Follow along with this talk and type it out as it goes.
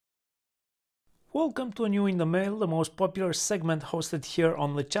Welcome to a new In the Mail, the most popular segment hosted here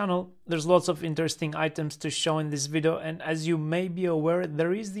on the channel. There's lots of interesting items to show in this video, and as you may be aware,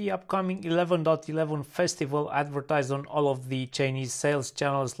 there is the upcoming 11.11 festival advertised on all of the Chinese sales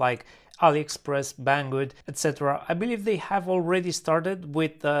channels like AliExpress, Banggood, etc. I believe they have already started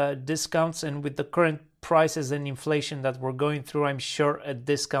with discounts, and with the current prices and inflation that we're going through, I'm sure a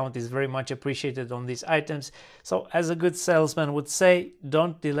discount is very much appreciated on these items. So as a good salesman would say,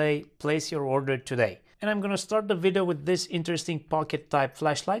 don't delay, place your order today. And I'm gonna start the video with this interesting pocket type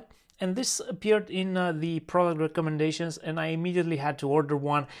flashlight. And this appeared in the product recommendations and I immediately had to order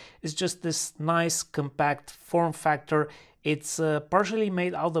one. It's just this nice compact form factor. It's partially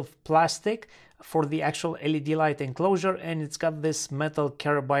made out of plastic for the actual LED light enclosure, and it's got this metal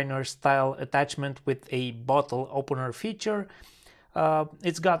carabiner style attachment with a bottle opener feature.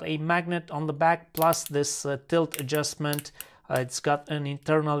 It's got a magnet on the back plus this tilt adjustment. It's got an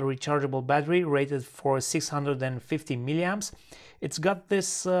internal rechargeable battery rated for 650 milliamps. It's got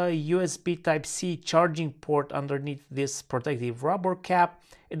this USB Type-C charging port underneath this protective rubber cap.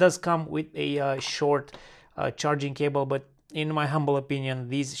 It does come with a short charging cable, but in my humble opinion,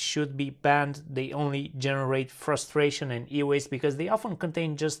 these should be banned. They only generate frustration and e-waste because they often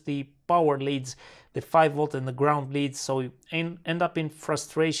contain just the power leads, the 5 volt and the ground leads, so you end up in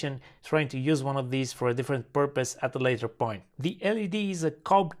frustration trying to use one of these for a different purpose at a later point. The LED is a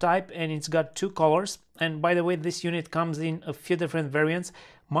cob type and it's got 2 colors. And by the way, this unit comes in a few different variants.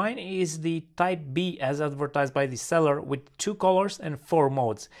 Mine is the Type B as advertised by the seller with 2 colors and 4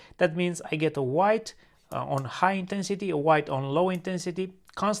 modes. That means I get a white on high intensity, a white on low intensity,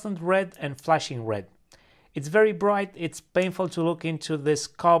 constant red and flashing red. It's very bright, it's painful to look into this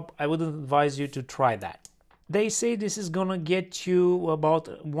cob. I wouldn't advise you to try that. They say this is gonna get you about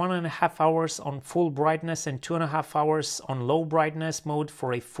 1.5 hours on full brightness and 2.5 hours on low brightness mode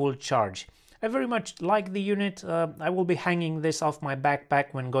for a full charge. I very much like the unit. I will be hanging this off my backpack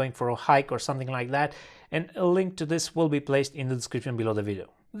when going for a hike or something like that, and a link to this will be placed in the description below the video.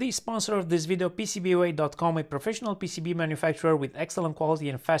 The sponsor of this video, PCBWay.com, a professional PCB manufacturer with excellent quality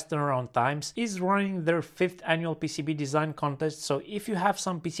and fast turnaround times, is running their 5th annual PCB design contest. So if you have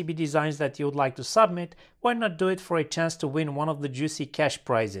some PCB designs that you would like to submit, why not do it for a chance to win one of the juicy cash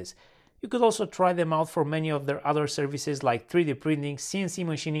prizes? You could also try them out for many of their other services like 3D printing, CNC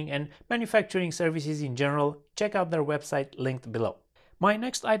machining and manufacturing services in general. Check out their website linked below. My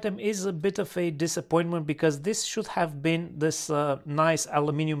next item is a bit of a disappointment because this should have been this nice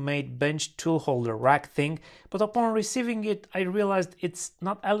aluminum made bench tool holder rack thing, but upon receiving it I realized it's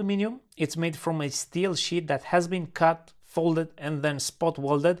not aluminum, it's made from a steel sheet that has been cut, folded and then spot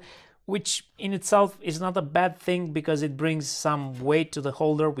welded, which in itself is not a bad thing because it brings some weight to the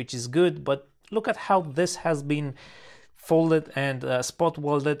holder, which is good. But look at how this has been folded and spot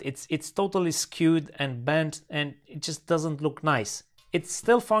welded. It's totally skewed and bent and it just doesn't look nice. It's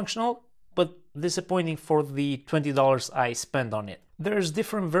still functional, but disappointing for the $20 I spent on it. There's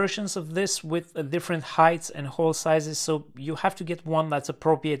different versions of this with different heights and hole sizes, so you have to get one that's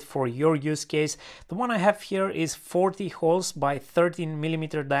appropriate for your use case. The one I have here is 40 holes by 13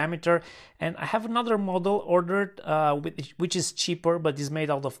 millimeter diameter, and I have another model ordered which is cheaper but is made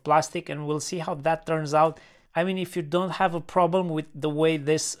out of plastic, and we'll see how that turns out. I mean, if you don't have a problem with the way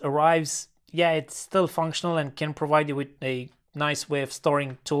this arrives, yeah, it's still functional and can provide you with a nice way of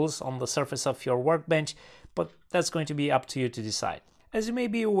storing tools on the surface of your workbench, but that's going to be up to you to decide. As you may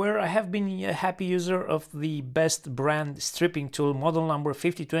be aware, I have been a happy user of the best brand stripping tool, model number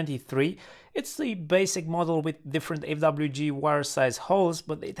 5023. It's the basic model with different AWG wire size holes,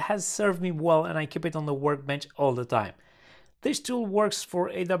 but it has served me well and I keep it on the workbench all the time. This tool works for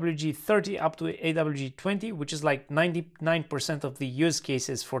AWG 30 up to AWG 20, which is like 99% of the use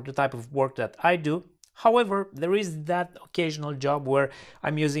cases for the type of work that I do. However, there is that occasional job where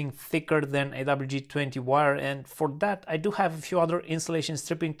I'm using thicker than AWG 20 wire, and for that I do have a few other insulation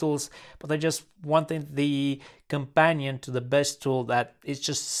stripping tools, but I just wanted the companion to the best tool that is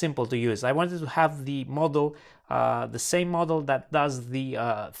just simple to use. I wanted to have the model, the same model that does the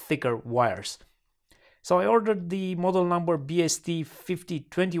thicker wires. So I ordered the model number BST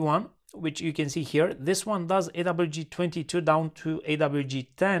 5021, which you can see here. This one does AWG 22 down to AWG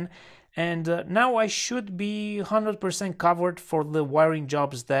 10. And now I should be 100% covered for the wiring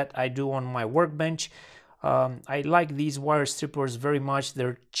jobs that I do on my workbench. I like these wire strippers very much.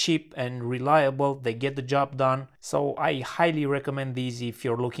 They're cheap and reliable. They get the job done. So I highly recommend these if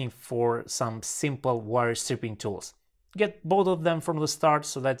you're looking for some simple wire stripping tools. Get both of them from the start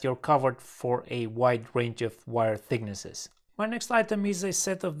so that you're covered for a wide range of wire thicknesses. My next item is a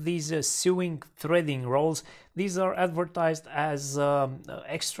set of these sewing threading rolls. These are advertised as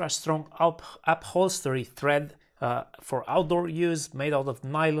extra strong upholstery thread for outdoor use, made out of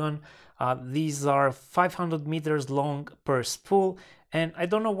nylon. These are 500 meters long per spool, and I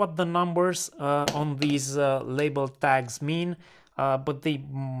don't know what the numbers on these label tags mean, but they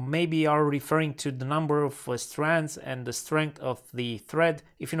maybe are referring to the number of strands and the strength of the thread.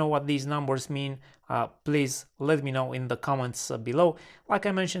 If you know what these numbers mean, please let me know in the comments below. Like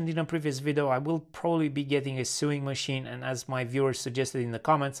I mentioned in a previous video, I will probably be getting a sewing machine, and as my viewers suggested in the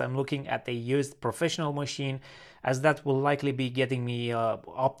comments, I'm looking at a used professional machine, as that will likely be getting me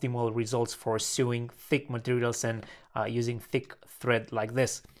optimal results for sewing thick materials and using thick thread like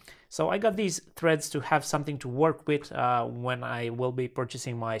this. So I got these threads to have something to work with when I will be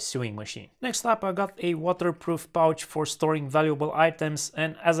purchasing my sewing machine. Next up, I got a waterproof pouch for storing valuable items,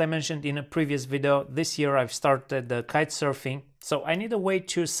 and as I mentioned in a previous video, this year I've started kite surfing, so I need a way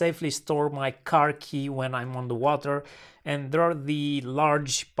to safely store my car key when I'm on the water. And there are the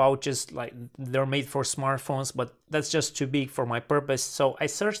large pouches, like they're made for smartphones, but that's just too big for my purpose. So I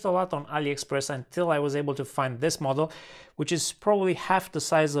searched a lot on AliExpress until I was able to find this model, which is probably half the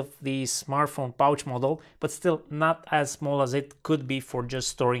size of the smartphone pouch model, but still not as small as it could be for just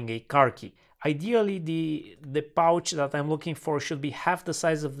storing a car key. Ideally, the pouch that I'm looking for should be half the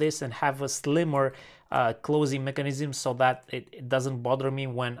size of this and have a slimmer closing mechanism so that it doesn't bother me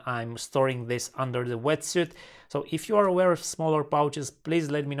when I'm storing this under the wetsuit. So if you are aware of smaller pouches, please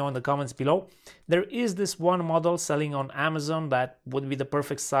let me know in the comments below. There is this one model selling on Amazon that would be the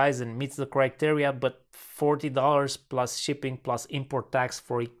perfect size and meets the criteria, but $40 plus shipping plus import tax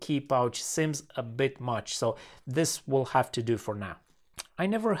for a key pouch seems a bit much, so this will have to do for now. I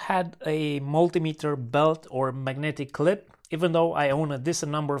never had a multimeter belt or magnetic clip. Even though I own a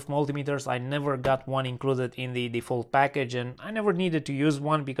decent number of multimeters, I never got one included in the default package, and I never needed to use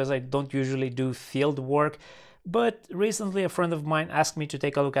one because I don't usually do field work. But recently a friend of mine asked me to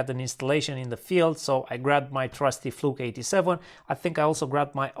take a look at an installation in the field, so I grabbed my trusty Fluke 87. I think I also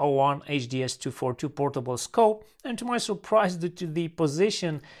grabbed my O1 HDS242 portable scope, and to my surprise, due to the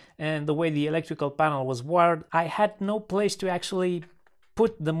position and the way the electrical panel was wired, I had no place to actually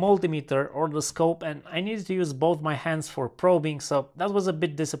put the multimeter or the scope, and I needed to use both my hands for probing, so that was a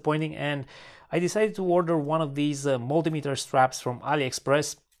bit disappointing, and I decided to order one of these multimeter straps from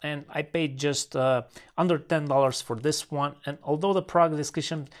AliExpress, and I paid just under $10 for this one. And although the product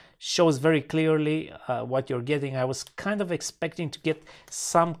description shows very clearly what you're getting, I was kind of expecting to get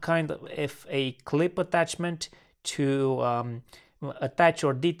some kind of a clip attachment to attach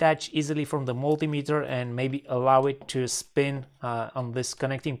or detach easily from the multimeter and maybe allow it to spin on this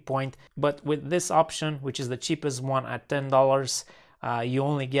connecting point. But with this option, which is the cheapest one at $10, you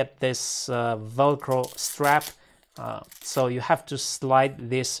only get this Velcro strap. So you have to slide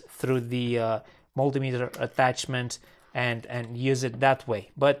this through the multimeter attachment and use it that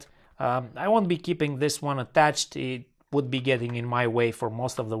way. But I won't be keeping this one attached. It would be getting in my way for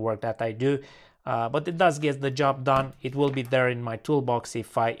most of the work that I do. But it does get the job done. It will be there in my toolbox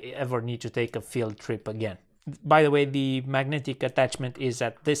if I ever need to take a field trip again. By the way, the magnetic attachment is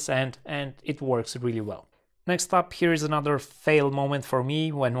at this end and it works really well. Next up, here is another fail moment for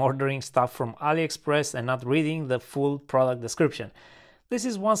me when ordering stuff from AliExpress and not reading the full product description. This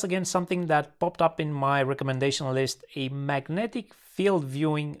is once again something that popped up in my recommendation list, a magnetic field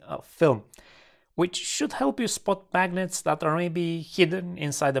viewing film, which should help you spot magnets that are maybe hidden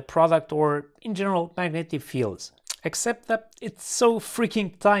inside the product or in general magnetic fields. Except that it's so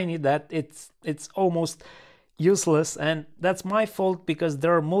freaking tiny that it's almost useless, and that's my fault because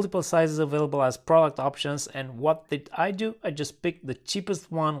there are multiple sizes available as product options. And what did I do? I just picked the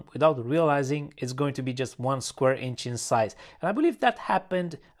cheapest one without realizing it's going to be just 1 square inch in size. And I believe that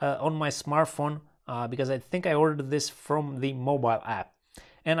happened on my smartphone because I think I ordered this from the mobile app.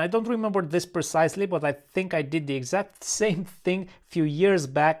 And I don't remember this precisely, but I think I did the exact same thing a few years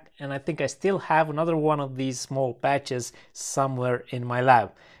back, and I think I still have another one of these small patches somewhere in my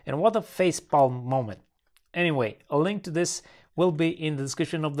lab. And what a facepalm moment. Anyway, a link to this will be in the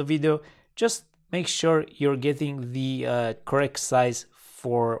description of the video. Just make sure you're getting the correct size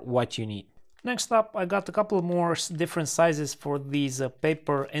for what you need. Next up, I got a couple more different sizes for these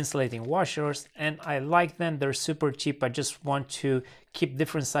paper insulating washers, and I like them. They're super cheap. I just want to keep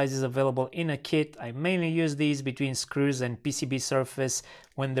different sizes available in a kit. I mainly use these between screws and PCB surface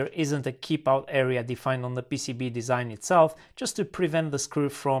when there isn't a keep out area defined on the PCB design itself, just to prevent the screw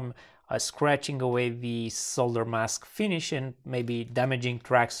from scratching away the solder mask finish and maybe damaging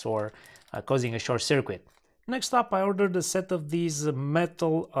tracks or causing a short circuit. Next up, I ordered a set of these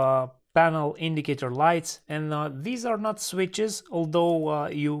metal panel indicator lights, and these are not switches, although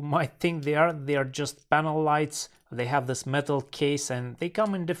you might think they are just panel lights. They have this metal case and they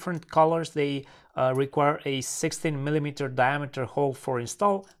come in different colors. They require a 16mm diameter hole for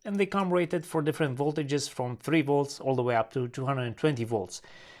install, and they come rated for different voltages from 3 volts all the way up to 220 volts.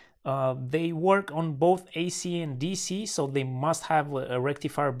 They work on both AC and DC, so they must have a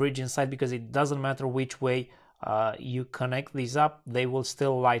rectifier bridge inside, because it doesn't matter which way you connect these up, they will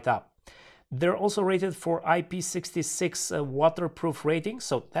still light up. They're also rated for IP66 waterproof rating,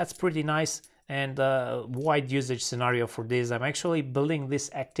 so that's pretty nice, and wide usage scenario for this. I'm actually building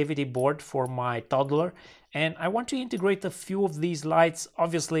this activity board for my toddler, and I want to integrate a few of these lights.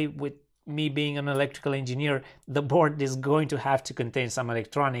 Obviously, with me being an electrical engineer, the board is going to have to contain some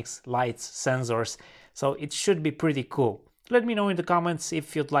electronics, lights, sensors, so it should be pretty cool. Let me know in the comments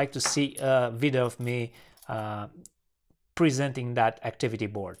if you'd like to see a video of me presenting that activity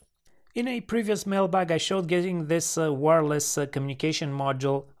board. In a previous mailbag, I showed getting this wireless communication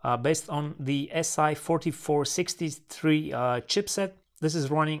module based on the SI4463 chipset. This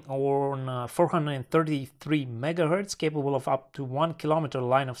is running on 433 MHz, capable of up to 1 kilometer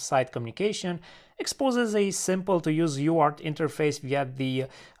line of sight communication. Exposes a simple to use UART interface via the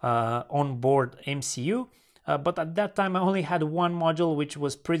onboard MCU. But at that time I only had one module, which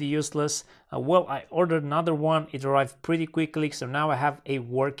was pretty useless. Well, I ordered another one, it arrived pretty quickly, so now I have a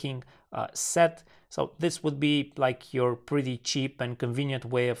working set. So this would be like your pretty cheap and convenient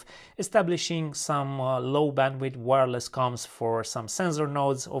way of establishing some low bandwidth wireless comms for some sensor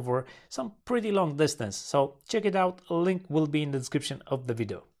nodes over some pretty long distance. So check it out, a link will be in the description of the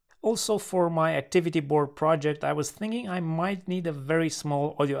video. Also, for my activity board project, I was thinking I might need a very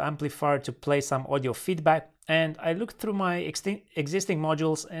small audio amplifier to play some audio feedback, and I looked through my existing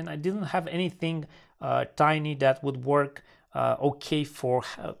modules and I didn't have anything tiny that would work okay for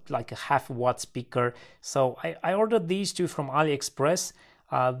like a half-watt speaker. So I ordered these two from AliExpress.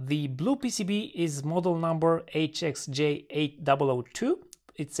 The blue PCB is model number HXJ8002.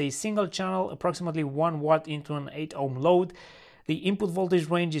 It's a single channel, approximately 1 watt into an 8 ohm load. The input voltage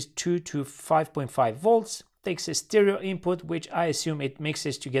range is 2 to 5.5 volts. Takes a stereo input, which I assume it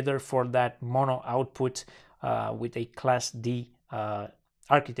mixes together for that mono output with a Class D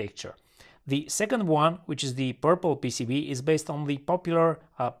architecture. The second one, which is the purple PCB, is based on the popular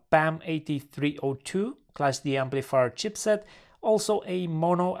PAM8302 Class D amplifier chipset. Also a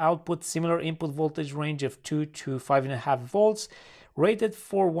mono output, similar input voltage range of 2 to 5.5 volts. Rated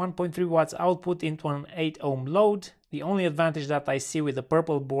for 1.3 watts output into an 8 ohm load. The only advantage that I see with the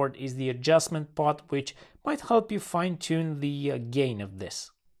purple board is the adjustment pot, which might help you fine-tune the gain of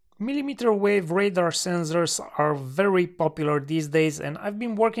this. Millimeter wave radar sensors are very popular these days, and I've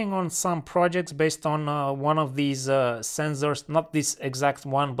been working on some projects based on one of these sensors, not this exact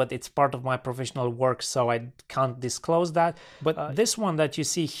one, but it's part of my professional work, so I can't disclose that. But this one that you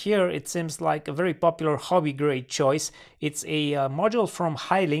see here, it seems like a very popular hobby grade choice. It's a module from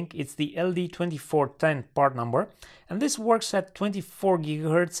Highlink. It's the LD2410 part number, and this works at 24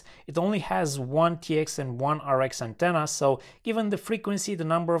 GHz. It only has one TX and one RX antenna, so given the frequency, the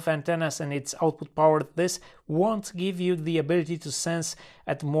number of antennas and its output power, this won't give you the ability to sense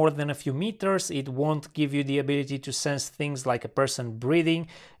at more than a few meters. It won't give you the ability to sense things like a person breathing.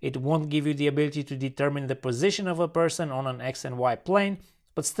 It won't give you the ability to determine the position of a person on an X and Y plane.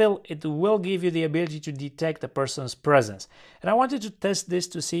 But still, it will give you the ability to detect a person's presence. And I wanted to test this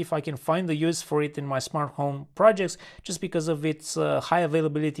to see if I can find the use for it in my smart home projects, just because of its high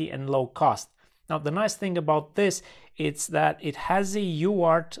availability and low cost. Now, the nice thing about this is that it has a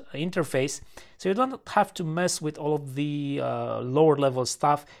UART interface, so you don't have to mess with all of the lower level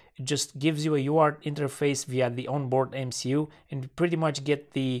stuff. It just gives you a UART interface via the onboard MCU, and you pretty much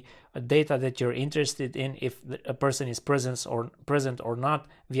get the data that you're interested in, if a person is present or not,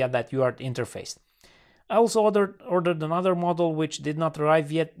 via that UART interface. I also ordered another model which did not arrive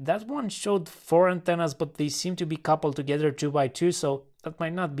yet. That one showed 4 antennas, but they seem to be coupled together 2 by 2, so that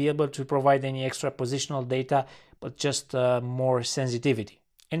might not be able to provide any extra positional data, but just more sensitivity.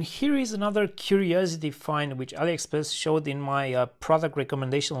 And here is another curiosity find which AliExpress showed in my product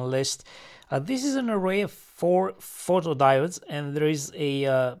recommendation list. This is an array of 4 photodiodes, and there is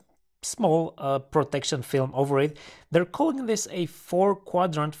a small protection film over it. They're calling this a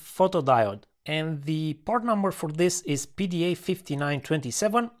 4-quadrant photodiode, and the part number for this is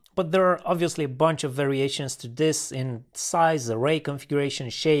PDA5927. But there are obviously a bunch of variations to this in size, array configuration,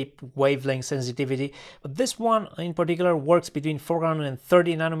 shape, wavelength, sensitivity. But this one in particular works between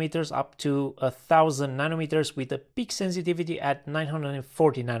 430 nanometers up to 1000 nanometers with a peak sensitivity at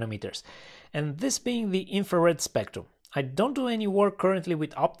 940 nanometers. And this being the infrared spectrum. I don't do any work currently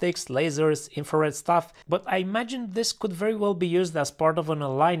with optics, lasers, infrared stuff, but I imagine this could very well be used as part of an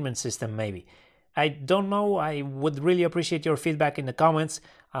alignment system maybe. I don't know, I would really appreciate your feedback in the comments,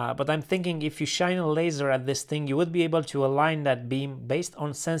 but I'm thinking if you shine a laser at this thing, you would be able to align that beam based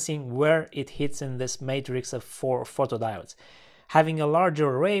on sensing where it hits in this matrix of 4 photodiodes. Having a larger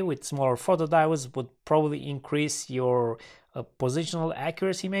array with smaller photodiodes would probably increase your positional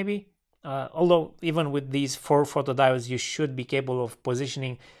accuracy maybe. Although even with these 4 photodiodes, you should be capable of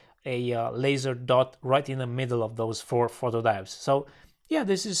positioning a laser dot right in the middle of those 4 photodiodes. So yeah,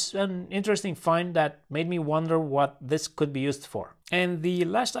 this is an interesting find that made me wonder what this could be used for. And the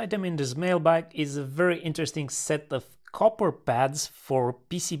last item in this mailbag is a very interesting set of copper pads for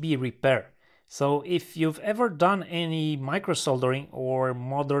PCB repair. So if you've ever done any micro soldering or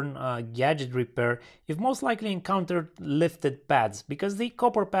modern gadget repair, you've most likely encountered lifted pads because the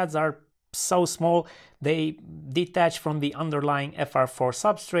copper pads are so small they detach from the underlying FR4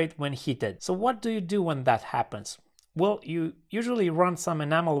 substrate when heated. So what do you do when that happens? Well, you usually run some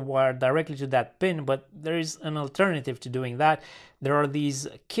enamel wire directly to that pin, but there is an alternative to doing that. There are these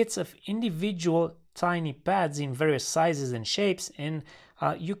kits of individual tiny pads in various sizes and shapes, and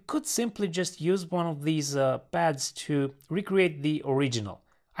you could simply just use one of these pads to recreate the original.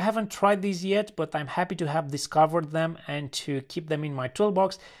 I haven't tried these yet, but I'm happy to have discovered them and to keep them in my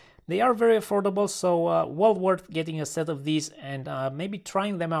toolbox. They are very affordable, so well worth getting a set of these and maybe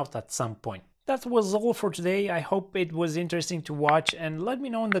trying them out at some point. That was all for today. I hope it was interesting to watch, and let me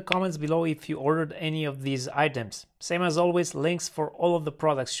know in the comments below if you ordered any of these items. Same as always, links for all of the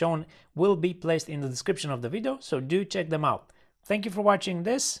products shown will be placed in the description of the video, so do check them out. Thank you for watching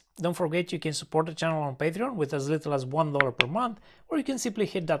this. Don't forget you can support the channel on Patreon with as little as $1 per month, or you can simply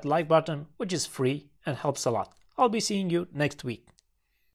hit that like button, which is free and helps a lot. I'll be seeing you next week.